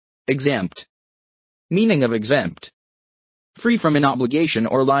Exempt. Meaning of exempt. Free from an obligation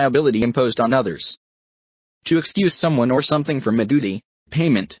or liability imposed on others. To excuse someone or something from a duty,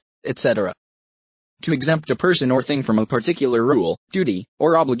 payment, etc. To exempt a person or thing from a particular rule, duty,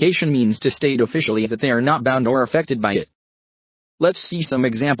 or obligation means to state officially that they are not bound or affected by it. Let's see some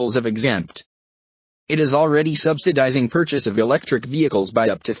examples of exempt. It is already subsidizing purchase of electric vehicles by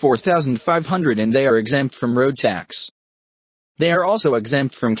up to $4,500 and they are exempt from road tax. They are also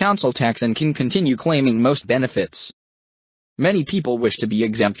exempt from council tax and can continue claiming most benefits. Many people wish to be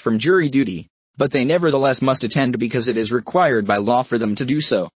exempt from jury duty, but they nevertheless must attend because it is required by law for them to do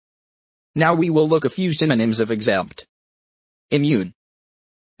so. Now we will look a few synonyms of exempt. Immune.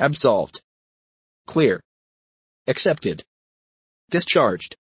 Absolved. Clear. Accepted.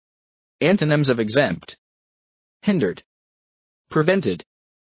 Discharged. Antonyms of exempt. Hindered. Prevented.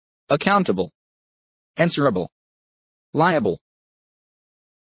 Accountable. Answerable. Liable.